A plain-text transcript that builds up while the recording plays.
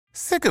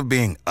Sick of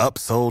being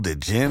upsold at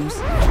gyms?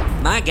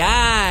 My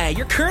guy,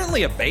 you're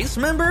currently a base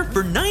member?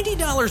 For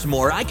 $90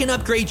 more, I can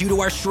upgrade you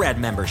to our Shred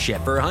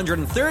membership. For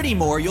 $130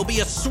 more, you'll be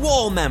a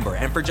Swole member.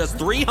 And for just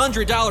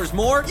 $300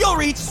 more, you'll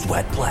reach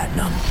Sweat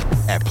Platinum.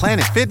 At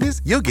Planet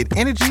Fitness, you'll get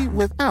energy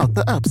without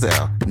the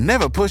upsell.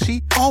 Never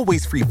pushy,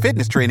 always free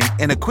fitness training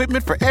and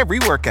equipment for every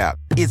workout.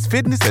 It's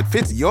fitness that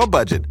fits your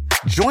budget.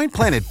 Join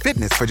Planet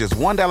Fitness for just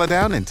 $1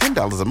 down and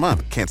 $10 a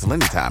month. Cancel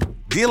anytime.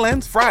 Deal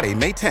ends Friday,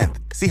 May 10th.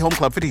 See Home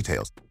Club for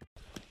details.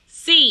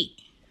 C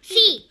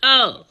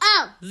O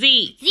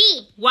Z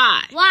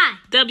Y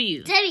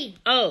W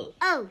O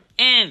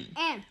M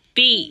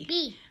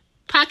B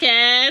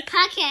Podcast.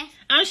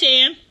 I'm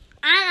Shan.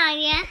 I'm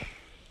Anya.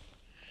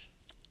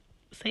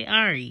 Say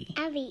Ari.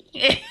 Abby.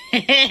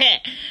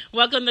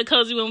 Welcome to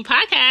Cozy Womb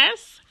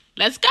Podcast.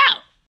 Let's go.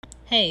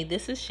 Hey,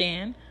 this is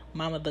Shan,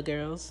 mom of the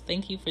girls.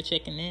 Thank you for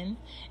checking in.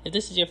 If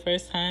this is your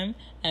first time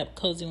at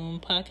Cozy Womb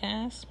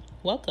Podcast,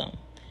 welcome.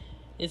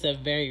 It's a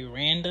very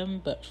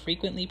random but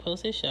frequently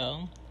posted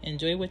show.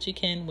 Enjoy what you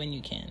can when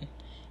you can.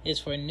 It's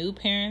for new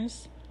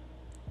parents.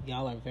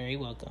 Y'all are very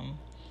welcome.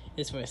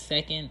 It's for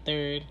second,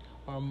 third,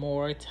 or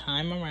more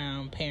time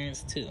around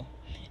parents too.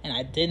 And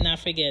I did not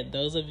forget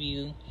those of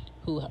you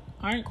who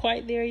aren't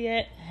quite there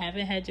yet,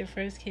 haven't had your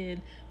first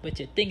kid, but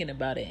you're thinking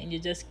about it and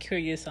you're just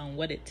curious on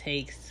what it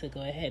takes to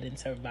go ahead and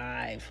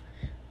survive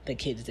the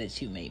kids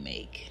that you may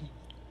make.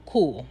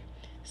 Cool.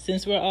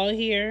 Since we're all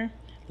here,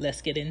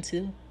 let's get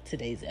into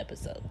today's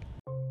episode.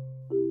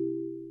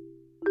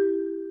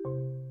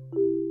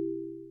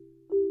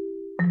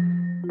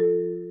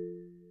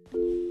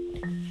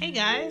 Hey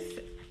guys,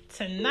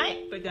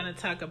 tonight we're going to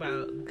talk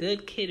about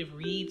good kid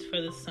reads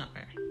for the summer.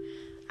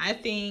 I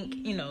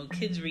think,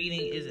 kids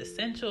reading is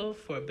essential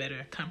for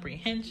better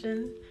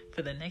comprehension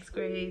for the next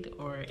grade,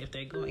 or if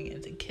they're going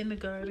into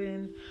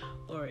kindergarten,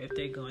 or if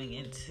they're going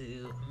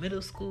into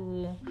middle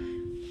school,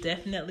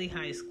 definitely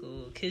high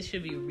school. Kids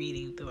should be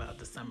reading throughout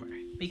the summer,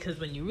 because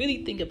when you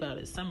really think about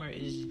it, summer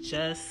is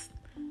just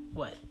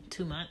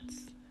 2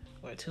 months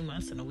or 2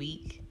 months and a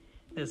week.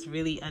 There's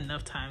really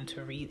enough time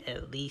to read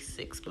at least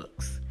 6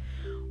 books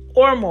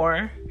or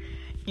more.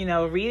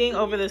 Reading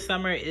over the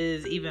summer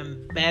is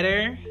even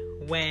better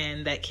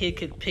when that kid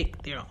could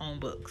pick their own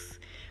books.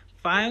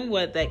 Find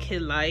what that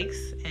kid likes,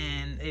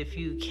 and if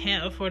you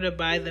can't afford to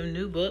buy them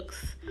new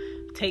books,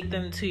 take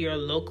them to your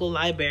local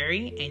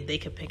library and they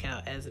can pick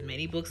out as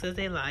many books as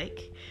they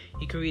like.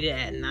 You can read it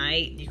at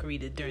night, you can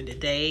read it during the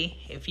day.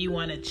 If you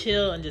want to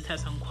chill and just have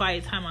some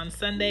quiet time on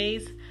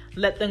Sundays,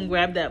 let them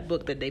grab that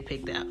book that they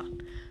picked out.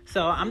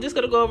 So I'm just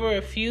going to go over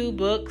a few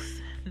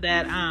books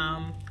that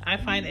I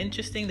find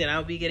interesting that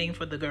I'll be getting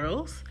for the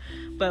girls.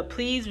 But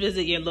please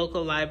visit your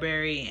local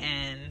library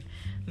and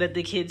let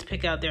the kids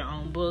pick out their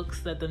own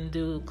books. Let them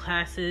do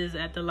classes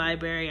at the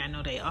library. I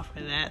know they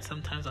offer that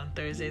sometimes on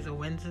Thursdays or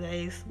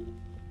Wednesdays.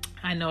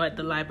 I know at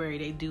the library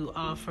they do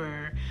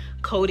offer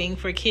coding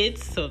for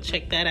kids, so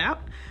check that out.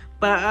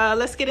 But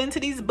let's get into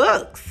these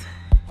books.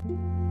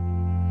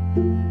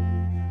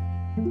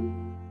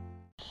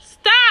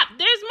 Stop!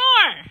 There's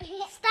more!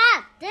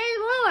 Stop! There's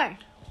more!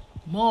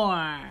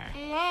 More.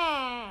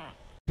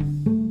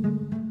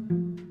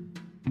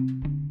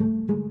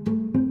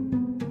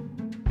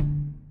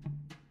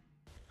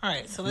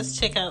 Alright, so let's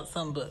check out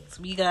some books.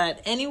 We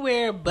got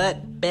Anywhere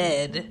But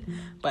Bed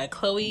by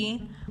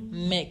Chloe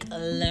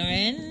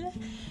McLaren.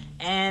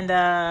 And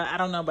I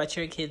don't know about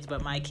your kids,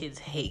 but my kids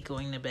hate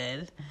going to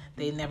bed.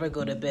 They never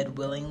go to bed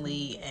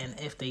willingly, and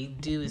if they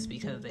do, it's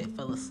because they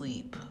fell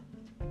asleep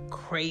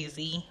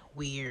crazy,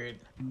 weird,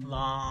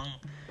 long,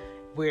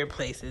 weird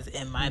places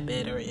in my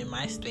bed or in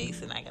my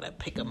space, and I gotta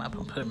pick them up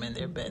and put them in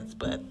their beds.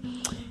 But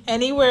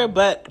Anywhere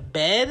But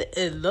Bed,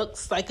 it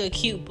looks like a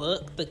cute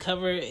book. The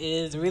cover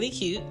is really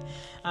cute.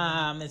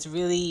 It's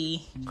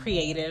really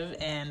creative,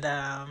 and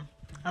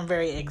I'm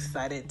very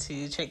excited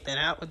to check that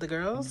out with the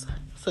girls.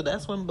 So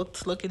that's one book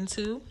to look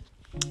into.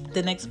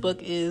 The next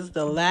book is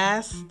The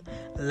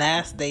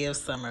Last Day of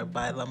Summer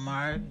by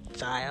Lamar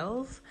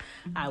Giles.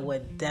 I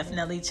would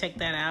definitely check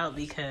that out,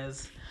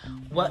 because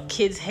what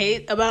kids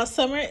hate about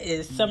summer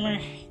is summer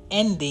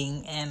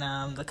ending,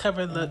 and the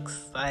cover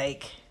looks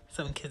like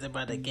some kids are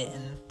about to get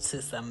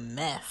into some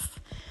mess.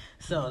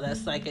 So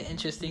that's like an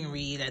interesting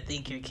read. I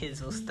think your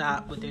kids will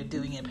stop what they're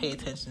doing and pay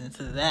attention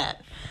to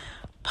that.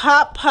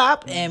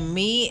 Pop and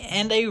Me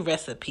and a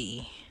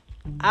Recipe.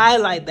 I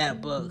like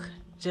that book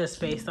just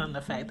based on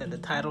the fact that the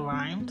title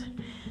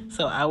rhymed.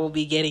 So I will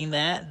be getting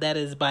that. That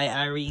is by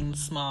Irene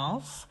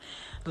Smalls.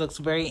 Looks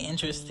very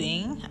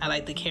interesting. I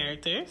like the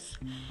characters.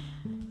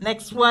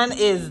 Next one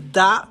is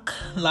Doc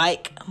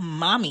Like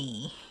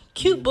Mommy.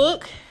 Cute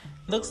book.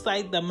 Looks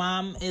like the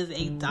mom is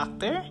a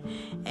doctor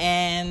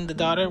and the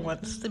daughter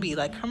wants to be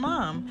like her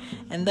mom.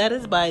 And that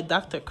is by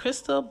Dr.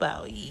 Crystal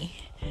Bowie.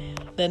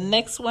 The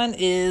next one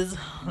is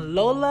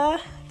Lola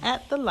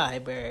at the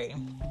Library.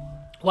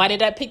 Why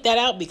did I pick that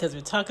out? Because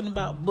we're talking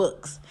about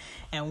books.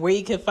 And where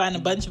you can find a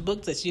bunch of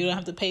books that you don't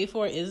have to pay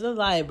for is the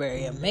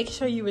library. And make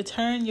sure you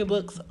return your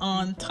books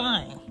on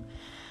time.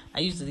 I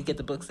usually get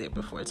the books there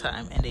before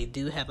time, and they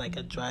do have like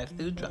a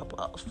drive-through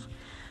drop-off,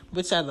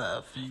 which I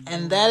love.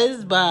 And that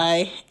is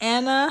by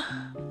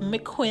Anna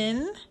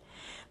McQuinn.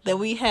 Then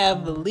we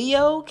have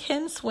Leo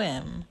Can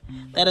Swim.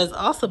 That is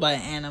also by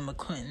Anna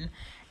McQuinn.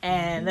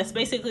 And that's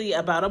basically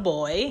about a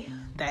boy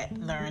that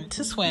learned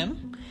to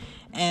swim.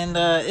 And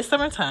it's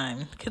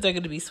summertime. Kids are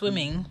going to be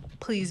swimming.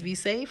 Please be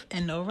safe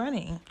and no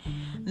running.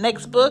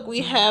 Next book,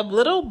 we have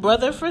Little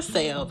Brother for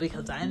Sale.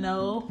 Because I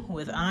know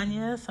with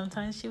Anya,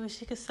 sometimes she wish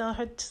she could sell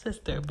her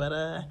sister. But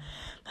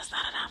that's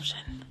not an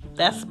option.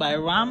 That's by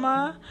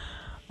Rama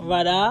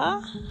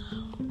Rhoda.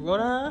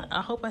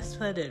 I hope I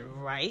said it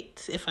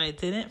right. If I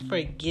didn't,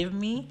 forgive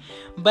me.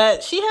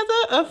 But she has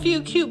a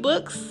few cute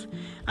books.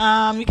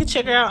 You can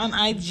check her out on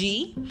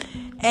IG.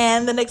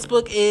 And the next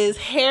book is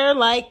Hair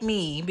Like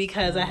Me,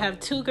 because I have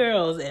 2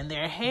 girls and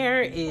their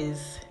hair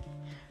is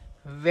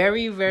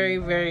very, very,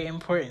 very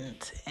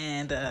important.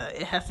 And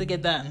it has to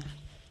get done.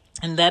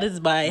 And that is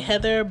by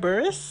Heather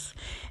Burris.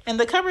 And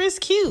the cover is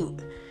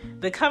cute.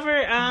 The cover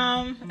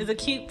is a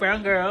cute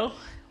brown girl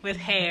with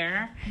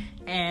hair.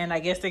 And I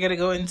guess they're going to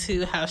go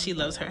into how she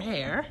loves her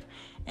hair.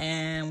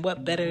 And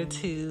what better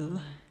to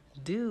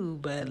do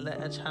but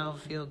let a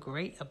child feel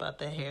great about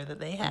the hair that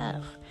they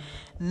have.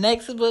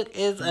 Next book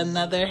is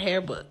another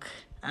hair book.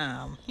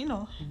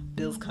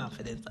 Builds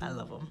confidence. I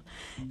love them.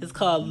 It's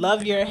called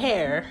Love Your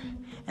Hair,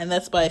 and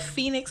that's by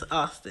Phoenix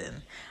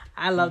Austin.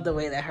 I love the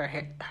way that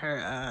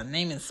her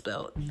name is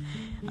spelled.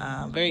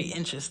 Very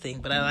interesting,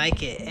 but I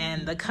like it.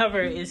 And the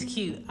cover is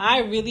cute.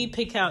 I really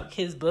pick out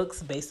kids'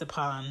 books based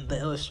upon the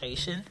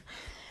illustration.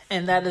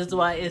 And that is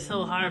why it's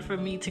so hard for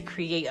me to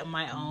create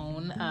my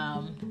own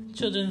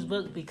children's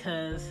book,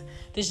 because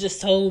there's just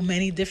so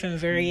many different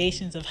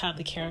variations of how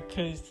the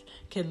characters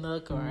can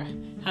look, or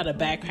how the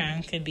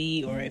background can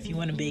be, or if you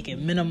want to make it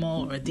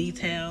minimal or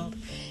detailed.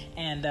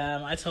 And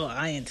I told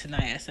Anya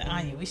tonight, I said,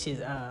 Anya, we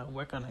should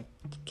work on a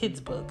kid's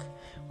book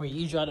where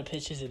you draw the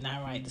pictures and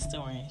I write the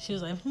story. And she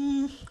was like,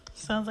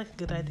 sounds like a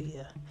good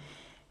idea.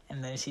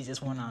 And then she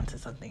just went on to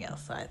something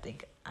else. So I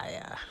think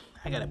I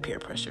got to peer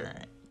pressure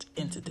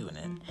into doing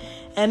it.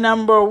 And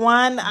number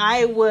 1,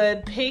 I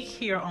would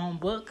pick your own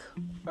book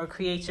or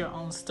create your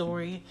own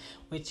story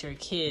with your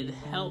kid.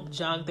 Help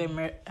jog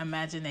their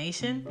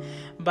imagination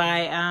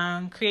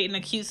by creating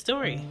a cute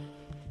story.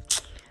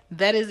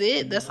 That is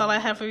it. That's all I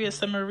have for your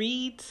summer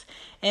reads.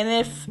 And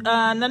if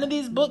none of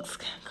these books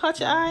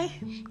caught your eye,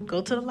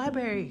 go to the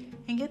library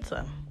and get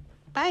some.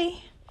 Bye.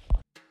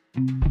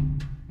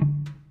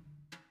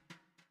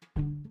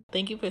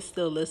 Thank you for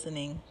still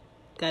listening.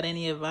 Got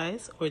any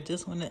advice or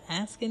just want to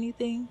ask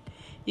anything?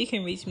 You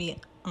can reach me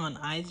on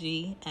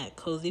IG at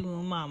Cozy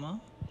Womb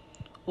Mama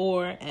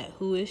or at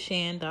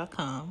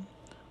whoisshan.com,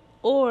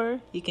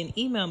 or you can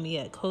email me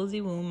at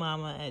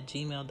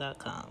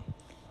cozywombbmama@gmail.com.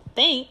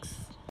 Thanks.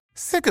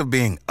 Sick of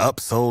being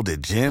upsold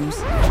at gyms?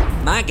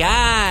 My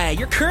guy,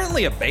 you're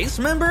currently a base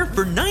member?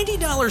 For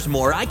 $90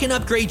 more, I can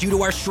upgrade you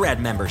to our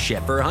Shred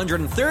membership. For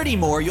 $130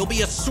 more, you'll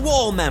be a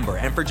Swole member.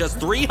 And for just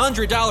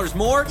 $300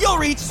 more, you'll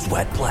reach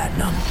Sweat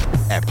Platinum.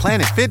 At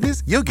Planet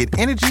Fitness, you'll get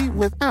energy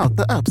without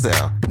the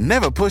upsell.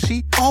 Never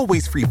pushy,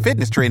 always free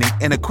fitness training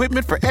and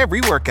equipment for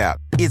every workout.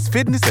 It's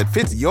fitness that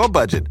fits your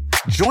budget.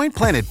 Join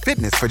Planet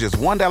Fitness for just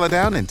 $1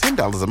 down and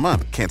 $10 a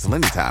month. Cancel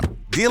anytime.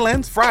 Deal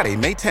ends Friday,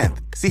 May 10th.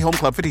 See Home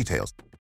Club for details.